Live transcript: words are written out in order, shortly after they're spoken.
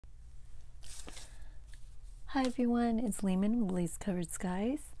Hi everyone, it's Lehman with Lace Covered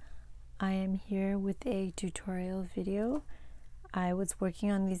Skies. I am here with a tutorial video. I was working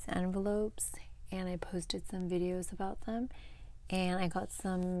on these envelopes and I posted some videos about them, and I got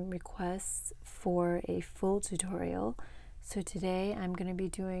some requests for a full tutorial. So today I'm going to be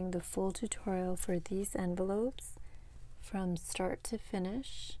doing the full tutorial for these envelopes from start to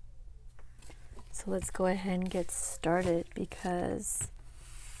finish. So let's go ahead and get started because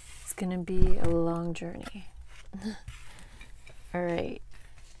it's going to be a long journey. Alright,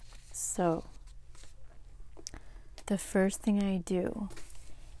 so the first thing I do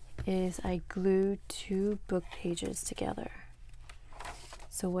is I glue two book pages together.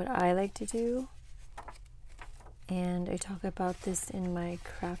 So what I like to do, and I talk about this in my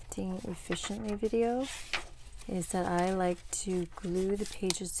crafting efficiently video, is that I like to glue the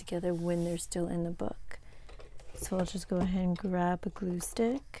pages together when they're still in the book. So I'll just go ahead and grab a glue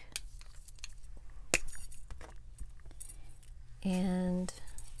stick. And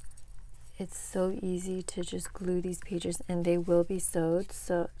it's so easy to just glue these pages, and they will be sewn,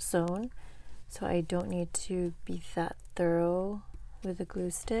 so I don't need to be that thorough with a glue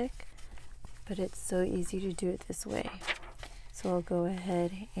stick, but it's so easy to do it this way. So I'll go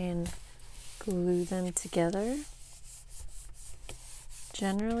ahead and glue them together.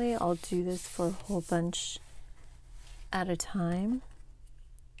 Generally I'll do this for a whole bunch at a time,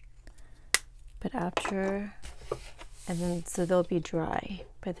 but so they'll be dry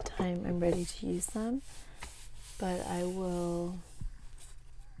by the time I'm ready to use them. But I will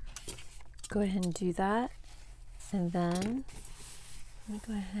go ahead and do that, and then let me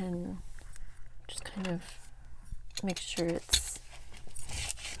go ahead and just kind of make sure it's,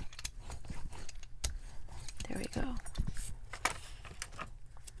 there we go.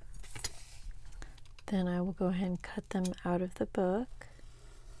 Then I will go ahead and cut them out of the book.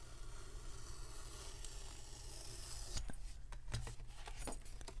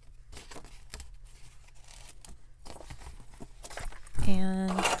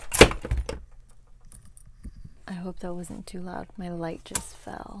 And I hope that wasn't too loud. My light just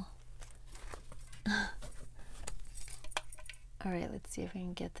fell. Alright, let's see if I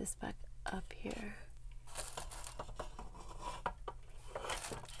can get this back up here.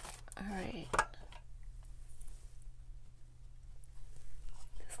 Alright.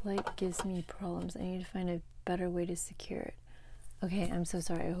 This light gives me problems. I need to find a better way to secure it. Okay, I'm so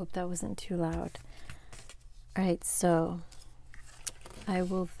sorry. I hope that wasn't too loud. Alright, so I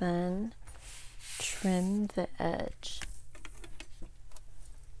will then trim the edge.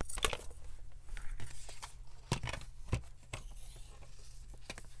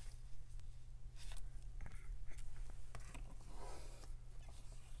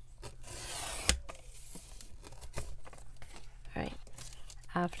 Alright,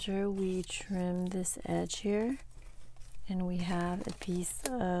 after we trim this edge here, and we have a piece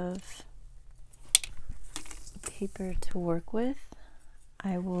of paper to work with,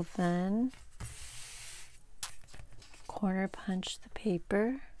 I will then corner punch the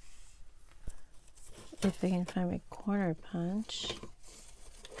paper, if I can find my corner punch.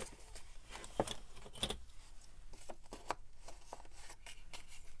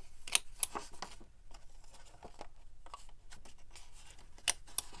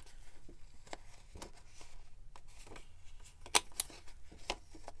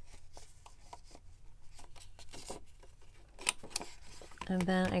 And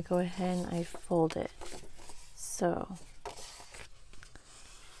then I go ahead and I fold it. So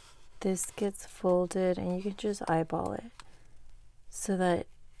this gets folded, and you can just eyeball it so that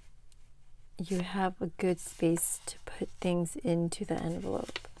you have a good space to put things into the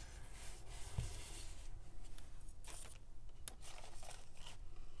envelope.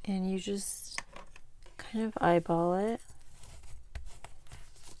 And you just kind of eyeball it.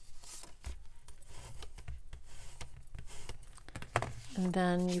 And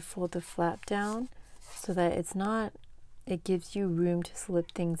then you fold the flap down so that it gives you room to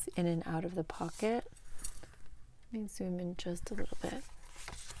slip things in and out of the pocket. Let me zoom in just a little bit.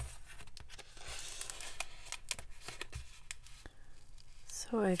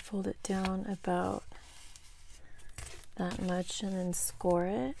 So I fold it down about that much and then score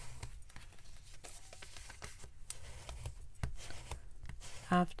it.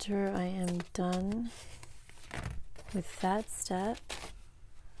 After I am done with that step,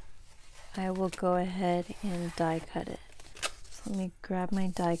 I will go ahead and die cut it. So let me grab my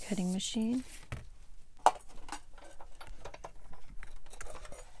die cutting machine.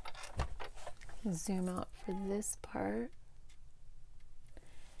 Zoom out for this part.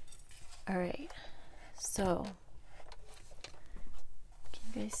 Alright, so can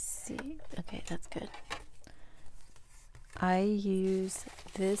you guys see? Okay, that's good. I use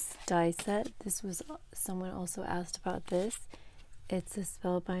this die set. This was, someone also asked about this. It's a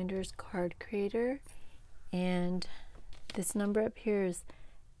Spellbinders card creator, and this number up here is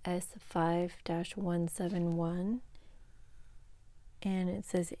S5-171, and it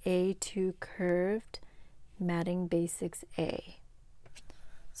says A2 curved matting basics A.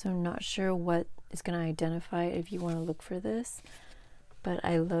 So I'm not sure what is going to identify it if you want to look for this, but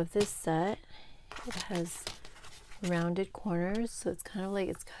I love this set. It has rounded corners, so it's kind of like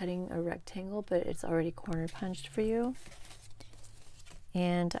it's cutting a rectangle, but it's already corner punched for you.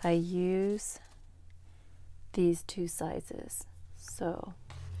 And I use these two sizes. So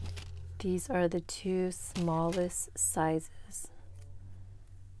these are the two smallest sizes.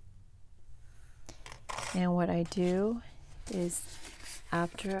 And what I do is,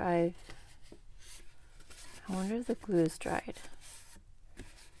 after I wonder if the glue is dried.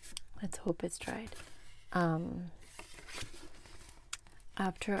 Let's hope it's dried.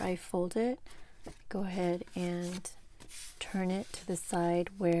 After I fold it, go ahead and turn it to the side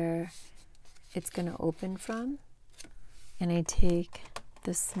where it's going to open from. And I take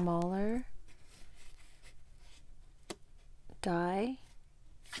the smaller die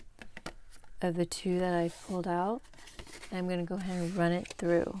of the two that I pulled out, and I'm going to go ahead and run it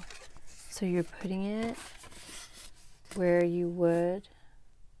through. So you're putting it where you would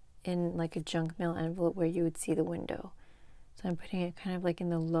in like a junk mail envelope where you would see the window. So I'm putting it kind of like in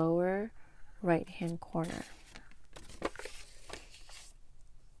the lower right hand corner.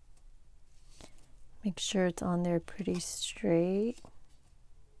 Make sure it's on there pretty straight.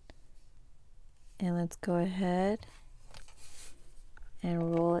 And let's go ahead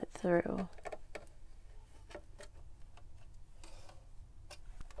and roll it through.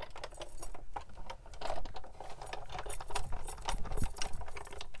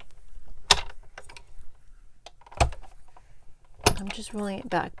 I'm just rolling it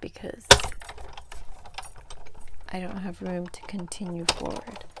back because I don't have room to continue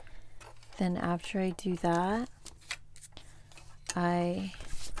forward. Then after I do that, I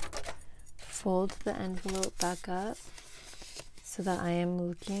fold the envelope back up so that I am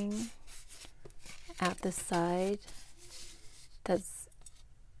looking at the side that's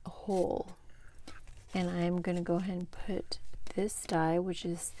whole. And I'm going to go ahead and put this die, which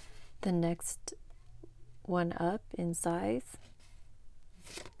is the next one up in size,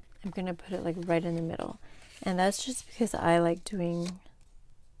 I'm going to put it like right in the middle. And that's just because I like doing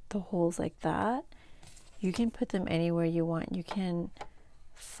the holes like that. You can put them anywhere you want. You can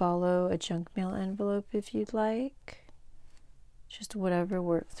follow a junk mail envelope if you'd like. Just whatever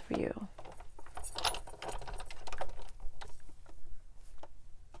works for you.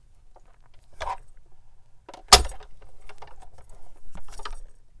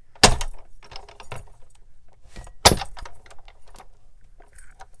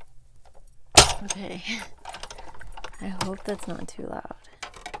 Okay, I hope that's not too loud.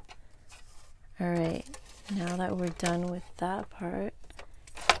 Alright, now that we're done with that part,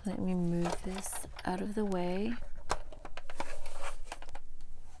 let me move this out of the way.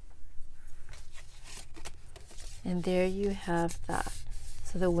 And there you have that.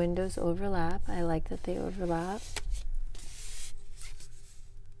 So the windows overlap. I like that they overlap.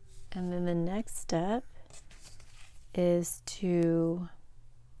 And then the next step is to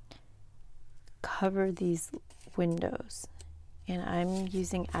cover these windows. And I'm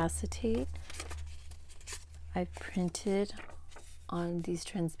using acetate. I printed on these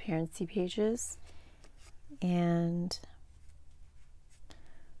transparency pages. And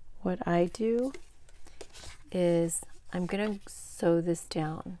what I do is I'm gonna sew this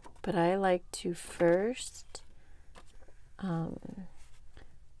down, but I like to first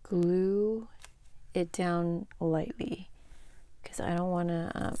glue it down lightly because I don't want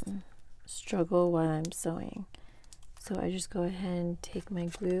to struggle while I'm sewing. So I just go ahead and take my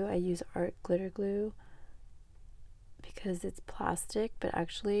glue. I use art glitter glue because it's plastic, but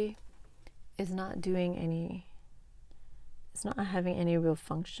actually it's not doing any, it's not having any real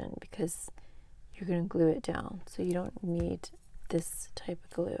function because you're going to glue it down, so you don't need this type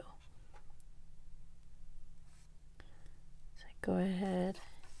of glue. So I go ahead,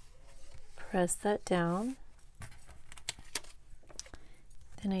 press that down.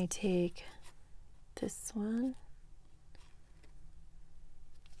 Then I take this one,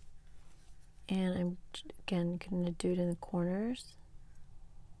 and I'm again going to do it in the corners.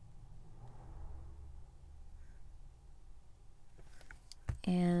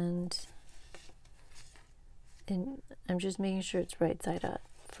 And I'm just making sure it's right side up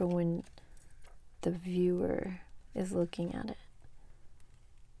for when the viewer is looking at it.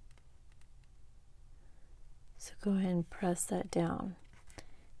 So go ahead and press that down.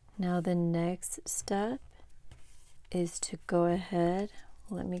 Now the next step is to go ahead,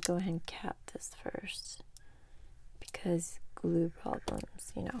 let me go ahead and cap this first because glue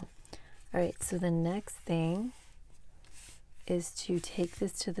problems, you know. Alright, so the next thing is to take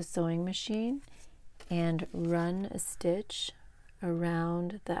this to the sewing machine and run a stitch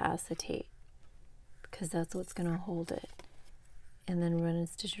around the acetate because that's what's going to hold it. And then run a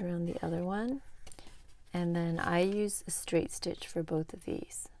stitch around the other one. And then I use a straight stitch for both of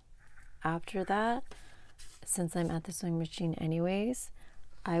these. After that, since I'm at the sewing machine anyways,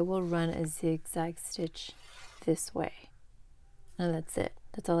 I will run a zigzag stitch this way. And that's it.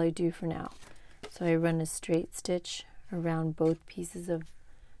 That's all I do for now. So I run a straight stitch around both pieces of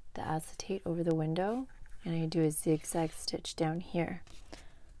the acetate over the window, and I do a zigzag stitch down here.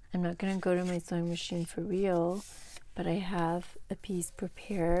 I'm not going to go to my sewing machine for real, but I have a piece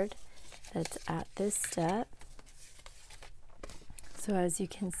prepared that's at this step. So as you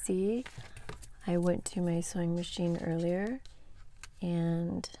can see, I went to my sewing machine earlier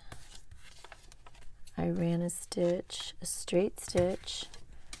and I ran a stitch, a straight stitch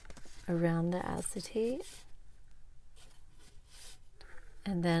around the acetate,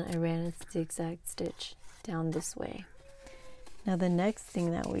 and then I ran a zigzag stitch down this way. Now the next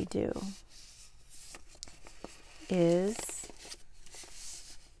thing that we do is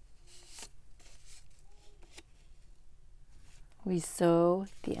we sew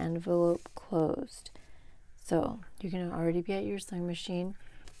the envelope closed. So you're going to already be at your sewing machine.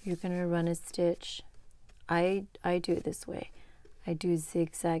 You're going to run a stitch. I do it this way. I do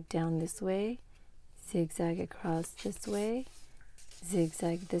zigzag down this way, zigzag across this way,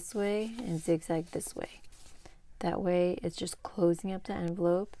 zigzag this way, and zigzag this way. That way it's just closing up the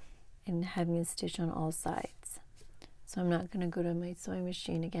envelope and having a stitch on all sides. So I'm not going to go to my sewing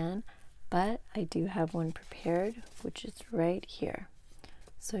machine again, but I do have one prepared, which is right here.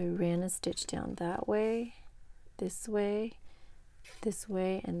 So I ran a stitch down that way, this way, this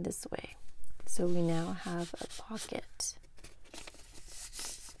way, and this way. So we now have a pocket.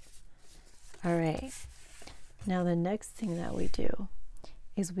 All right, now the next thing that we do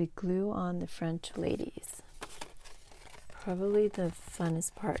is we glue on the French ladies. Probably the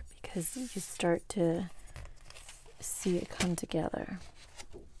funnest part because you start to see it come together.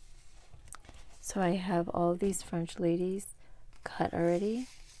 So I have all of these French ladies cut already.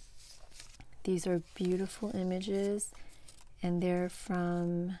 These are beautiful images and they're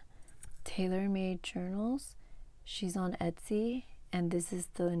from Tailor Made Journals. She's on Etsy, and this is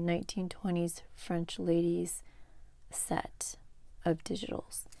the 1920s French ladies set of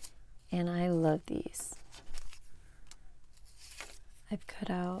digitals, and I love these. I've cut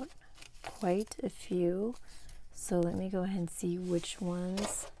out quite a few, so let me go ahead and see which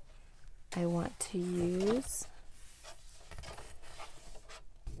ones I want to use.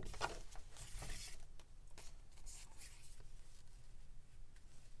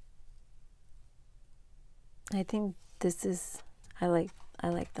 I think this is, I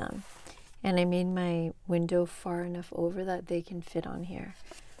like them. And I made my window far enough over that they can fit on here.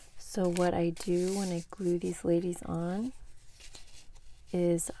 So what I do when I glue these ladies on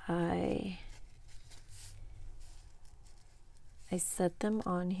is I set them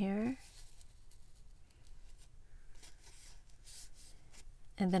on here,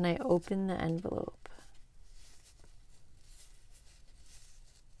 and then I open the envelope.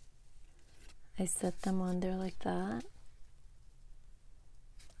 I set them on there like that,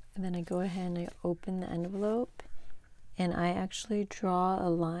 and then I go ahead and I open the envelope, and I actually draw a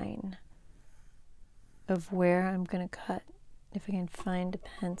line of where I'm going to cut. If I can find a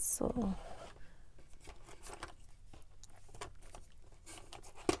pencil.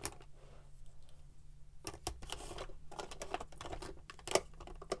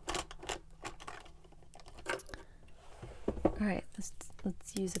 All right,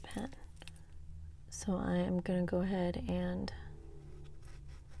 let's use a pen. So I am going to go ahead and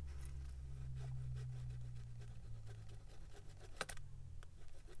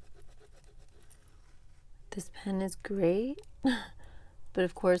this pen is great, but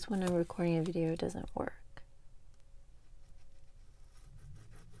of course when I'm recording a video it doesn't work.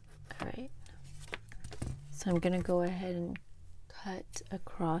 All right, so I'm going to go ahead and cut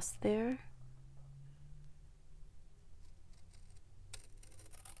across there.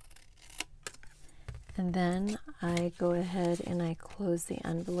 And then I go ahead and I close the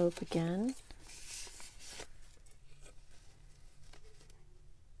envelope again.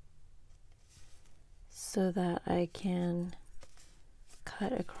 So that I can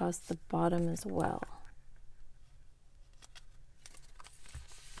cut across the bottom as well.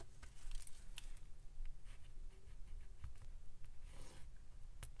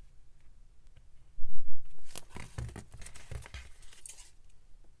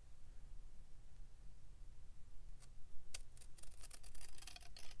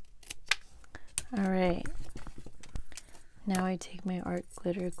 Alright, now I take my art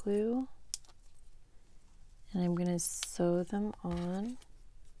glitter glue and I'm going to sew them on.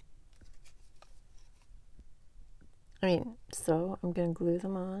 I'm going to glue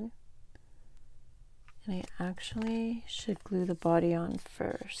them on. And I actually should glue the body on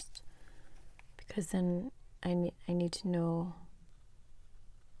first, because then I need to know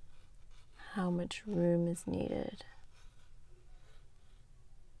how much room is needed.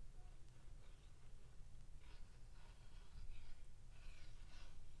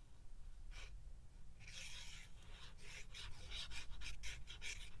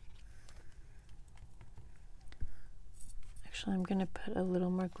 Actually, I'm going to put a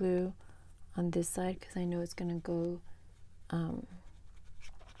little more glue on this side because I know it's going to go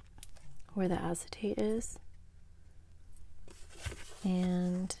where the acetate is.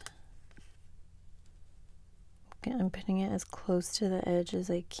 And I'm putting it as close to the edge as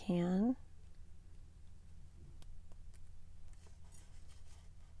I can.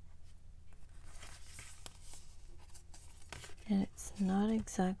 And it's not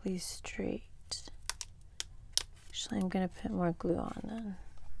exactly straight. Actually, I'm going to put more glue on then.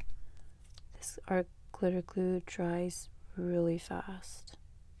 This art glitter glue dries really fast.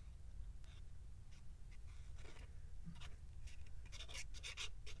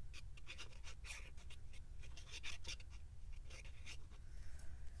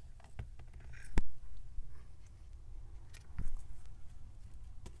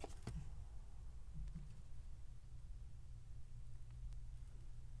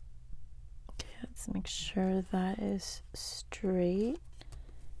 Let's make sure that is straight,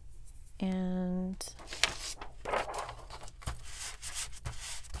 and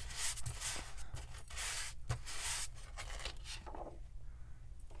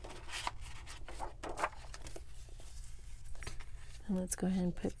let's go ahead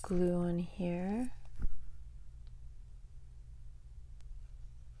and put glue on here.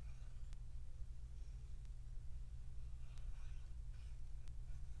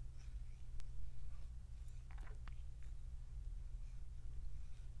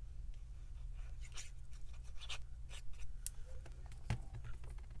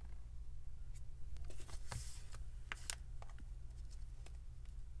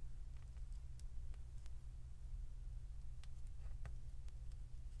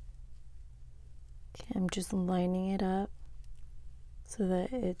 I'm just lining it up so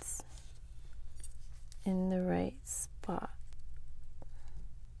that it's in the right spot.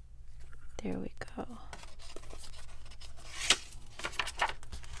 There we go.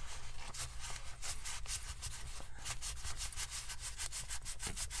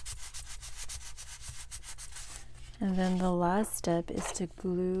 And then the last step is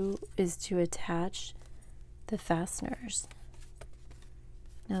to attach the fasteners.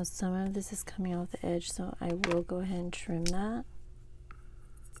 Now some of this is coming off the edge, so I will go ahead and trim that.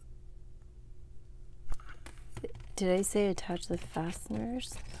 Did I say attach the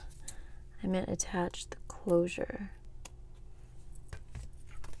fasteners? I meant attach the closure.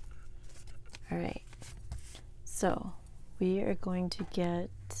 Alright, so we are going to get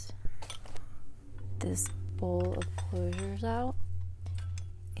this bowl of closures out,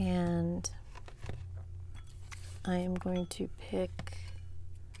 and I am going to pick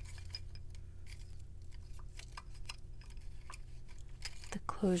the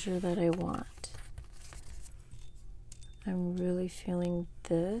closure that I want. I'm really feeling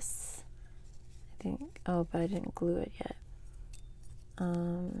this. I think, oh, but I didn't glue it yet.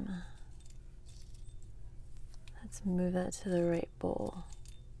 Let's move that to the right bowl.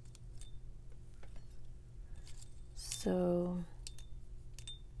 So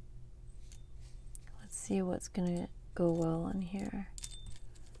let's see what's gonna go well on here.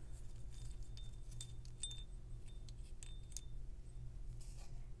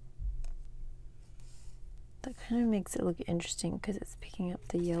 That kind of makes it look interesting because it's picking up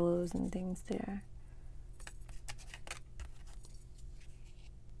the yellows and things there.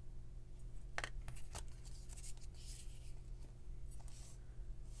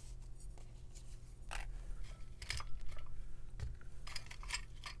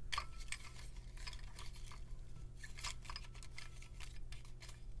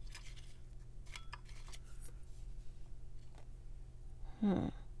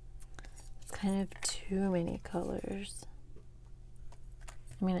 It's kind of too many colors.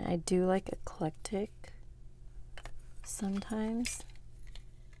 I mean, I do like eclectic sometimes,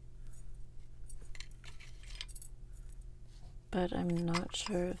 but I'm not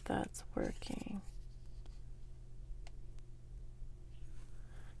sure if that's working.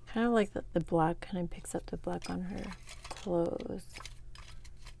 Kind of like the black kind of picks up the black on her clothes.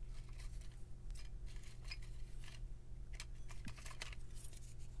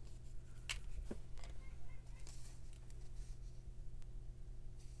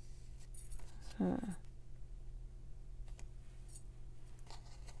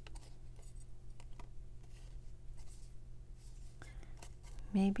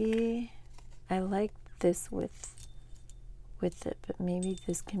 Maybe I like this with it, but maybe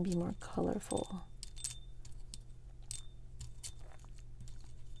this can be more colorful.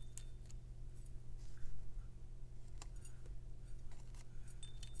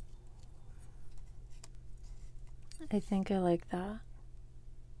 I think I like that.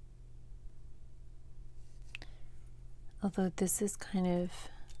 Although this is kind of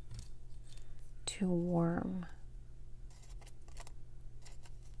too warm.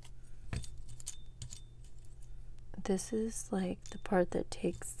 This is like the part that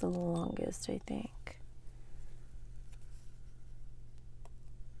takes the longest, I think.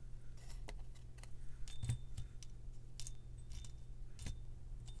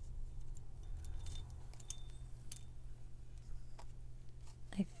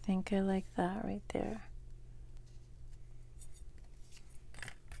 I think I like that right there.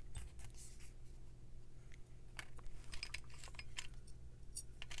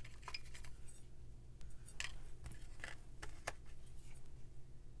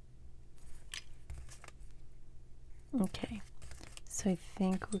 Okay, so I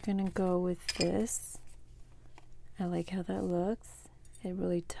think we're gonna go with this. I like how that looks. It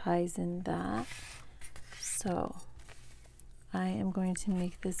really ties in that. So I am going to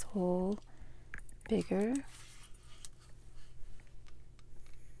make this hole bigger.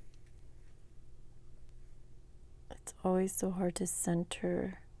 It's always so hard to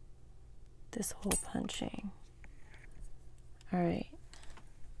center this hole punching. All right,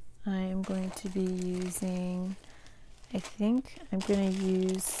 I am going to be using, I think I'm going to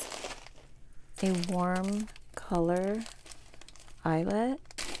use a warm color eyelet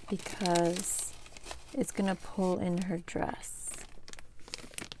because it's going to pull in her dress.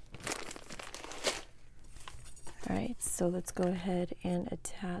 All right, so let's go ahead and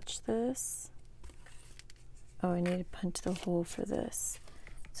attach this. Oh, I need to punch the hole for this.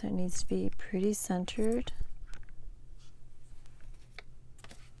 So it needs to be pretty centered.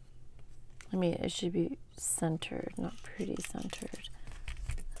 I mean, it should be centered, not pretty centered.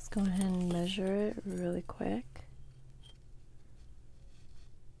 Let's go ahead and measure it really quick.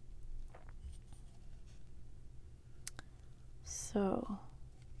 So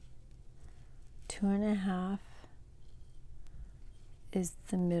 2.5 is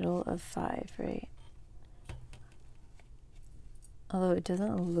the middle of 5, right? Although it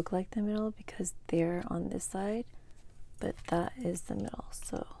doesn't look like the middle because they're on this side, but that is the middle,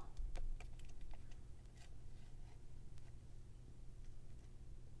 so.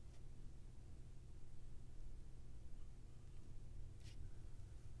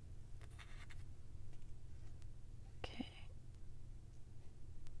 Okay.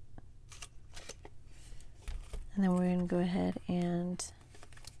 And then we're going to go ahead and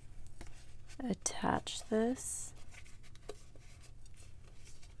attach this.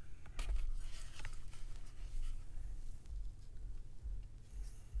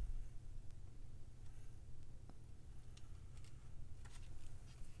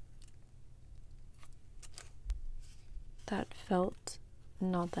 That felt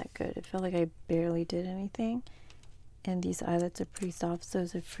not that good. It felt like I barely did anything. And these eyelets are pretty soft, so I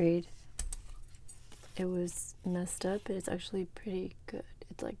was afraid it was messed up, but it's actually pretty good.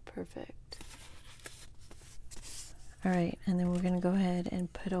 It's like perfect. All right, and then we're gonna go ahead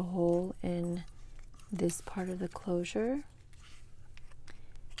and put a hole in this part of the closure.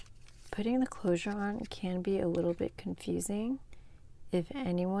 Putting the closure on can be a little bit confusing. If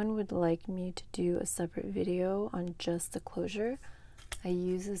anyone would like me to do a separate video on just the closure, I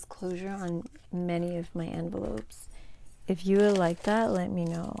use this closure on many of my envelopes. If you would like that, let me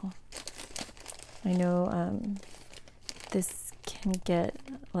know. I know this can get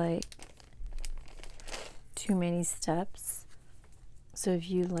like too many steps. So if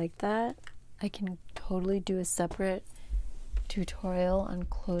you like that, I can totally do a separate tutorial on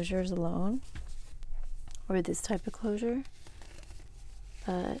closures alone, or this type of closure.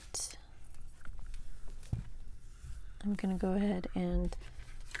 But I'm gonna go ahead and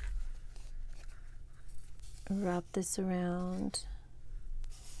wrap this around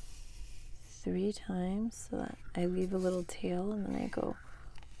 3 times so that I leave a little tail, and then I go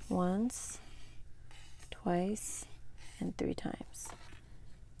once, twice, and 3 times.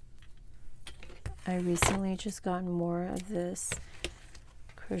 I recently just got more of this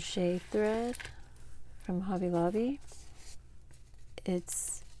crochet thread from Hobby Lobby.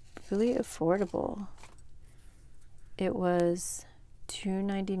 It's really affordable. It was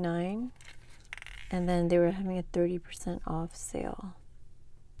 $2.99, and then they were having a 30% off sale.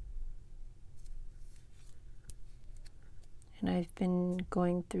 and I've been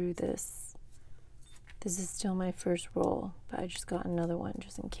going through this. This is still my first roll, but I just got another one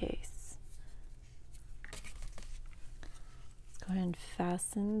just in case. Let's go ahead and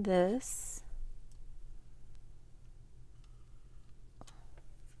fasten this.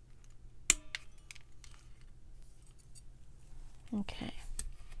 Okay,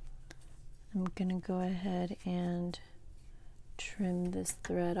 I'm gonna go ahead and trim this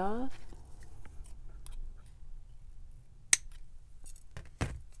thread off.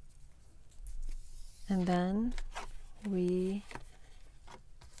 And then we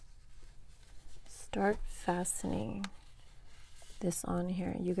start fastening this on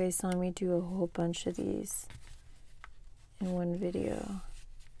here. You guys saw me do a whole bunch of these in one video.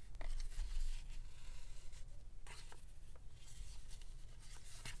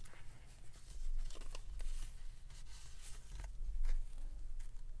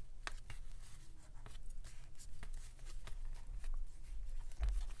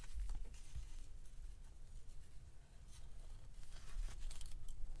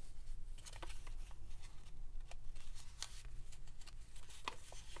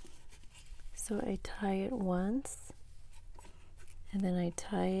 So I tie it once, and then I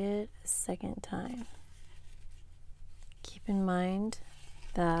tie it a second time. Keep in mind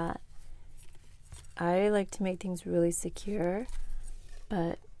that I like to make things really secure,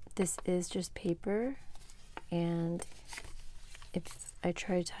 but this is just paper, and if I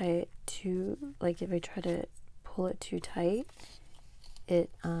try to tie it too, like if I try to pull it too tight, it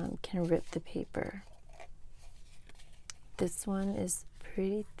can rip the paper. This one is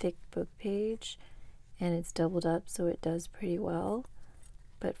pretty thick book page, and it's doubled up, so it does pretty well.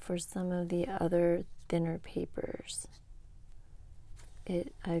 But for some of the other thinner papers,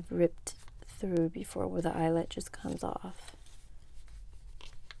 I've ripped through before where the eyelet just comes off.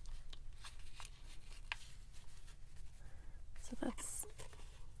 So that's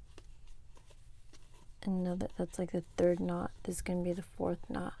another, that's like the third knot. This is going to be the fourth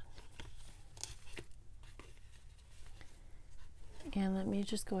knot. And let me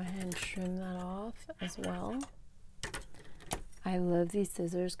just go ahead and trim that off as well. I love these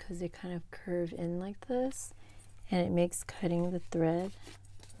scissors because they kind of curve in like this, and it makes cutting the thread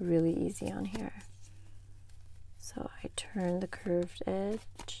really easy on here. So I turn the curved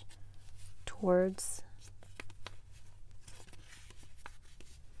edge towards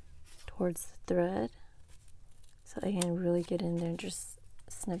the thread so I can really get in there and just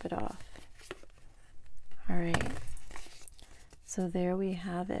snip it off. All right. So there we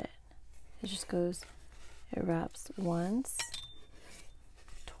have it. It just goes, it wraps once,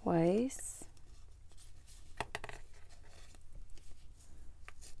 twice,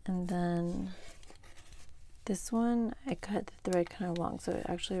 and then this one, I cut the thread kind of long, so it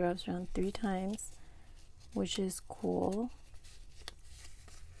actually wraps around 3 times, which is cool.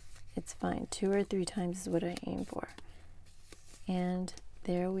 It's fine. 2 or 3 times is what I aim for. And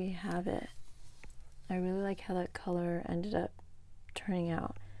there we have it. I really like how that color ended up turning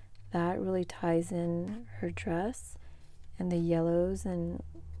out. That really ties in her dress, and the yellows and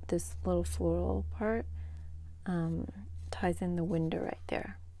this little floral part ties in the window right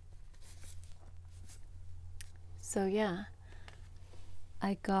there. So yeah,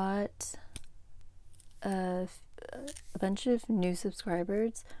 I got a bunch of new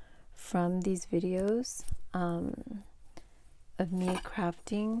subscribers from these videos of me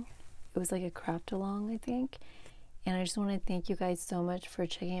crafting. It was like a craft along, I think. And I just want to thank you guys so much for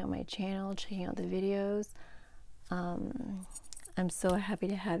checking out my channel, checking out the videos. I'm so happy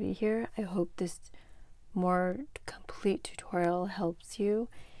to have you here. I hope this more complete tutorial helps you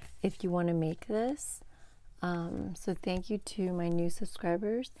if you want to make this. So thank you to my new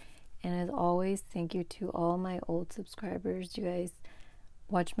subscribers, and as always, thank you to all my old subscribers. You guys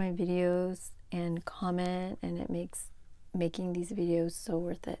watch my videos and comment, and it makes making these videos so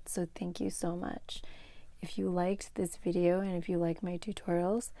worth it. So thank you so much. If you liked this video and if you like my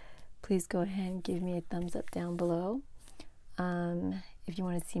tutorials, please go ahead and give me a thumbs up down below. If you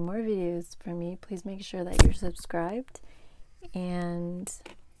want to see more videos from me, please make sure that you're subscribed. And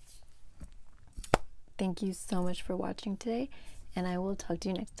thank you so much for watching today, and I will talk to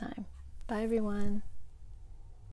you next time. Bye everyone.